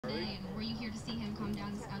Were you here to see him come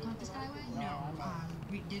down the Skyway? No,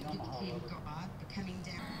 we did get to see him go up, coming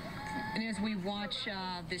down. And as we watch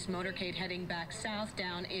this motorcade heading back south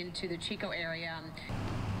down into the Chico area.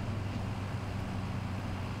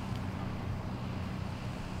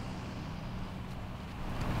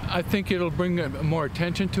 I think it'll bring more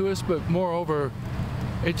attention to us, but moreover,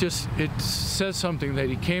 it says something that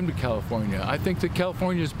he came to California. I think that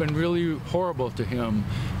California's been really horrible to him,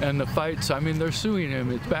 and the fights, I mean, they're suing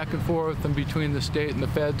him. It's back and forth and between the state and the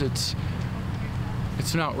feds.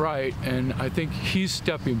 It's not right, and I think he's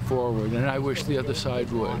stepping forward, and I wish the other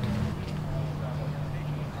side would.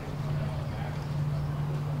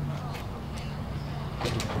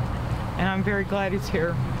 And I'm very glad he's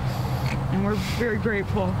here, and we're very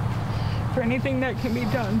grateful for anything that can be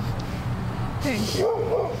done. Thank you.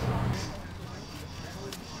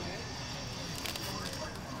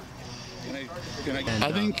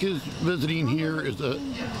 I think his visiting here is a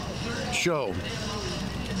show.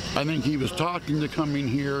 I think he was talking to coming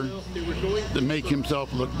here to make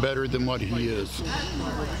himself look better than what he is.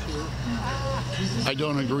 I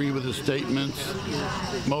don't agree with his statements.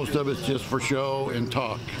 Most of it's just for show and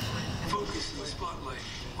talk. Focus the spotlight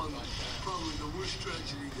on probably the worst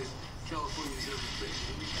tragedy that California's ever faced.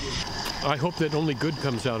 I hope that only good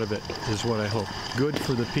comes out of it, is what I hope. Good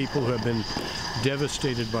for the people who have been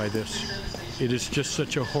devastated by this. It is just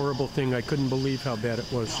such a horrible thing. I couldn't believe how bad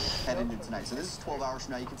it was. Headed into tonight. So this is 12 hours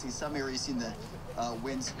from now. You can see some areas seeing the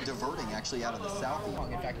winds diverting actually out of the south.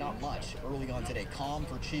 In fact, not much. Early on today, calm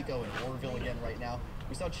for Chico and Orville again right now.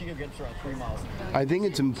 We saw Chico get up to around 3 miles. I think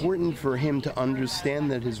it's important for him to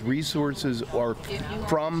understand that his resources are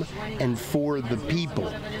from and for the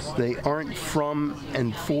people. They aren't from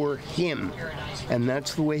and for him. And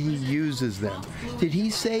that's the way he uses them. Did he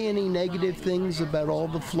say any negative things about all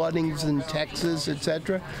the floodings in Texas,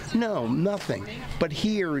 etc.? No, nothing. But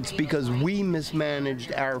here it's because we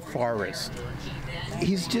mismanaged our forest.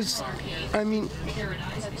 He's just, I mean,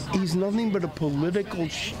 he's nothing but a political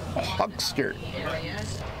huckster.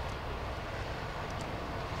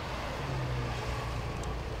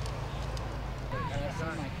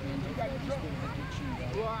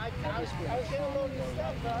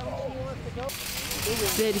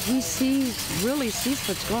 That he really sees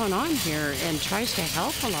what's going on here and tries to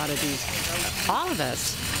help a lot of these, all of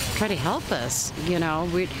us, try to help us, you know.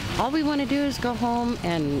 All we want to do is go home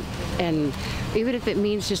and even if it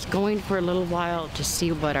means just going for a little while to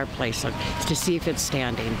see what our place looks, to see if it's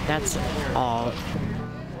standing, that's all.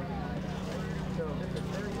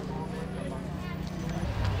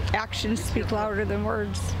 Actions speak louder than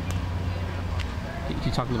words. Can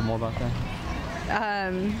you talk a little more about that?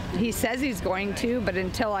 He says he's going to, but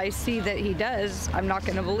until I see that he does, I'm not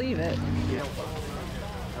going to believe it. All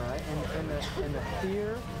right, and the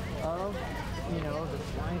fear of, you know, the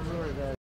flying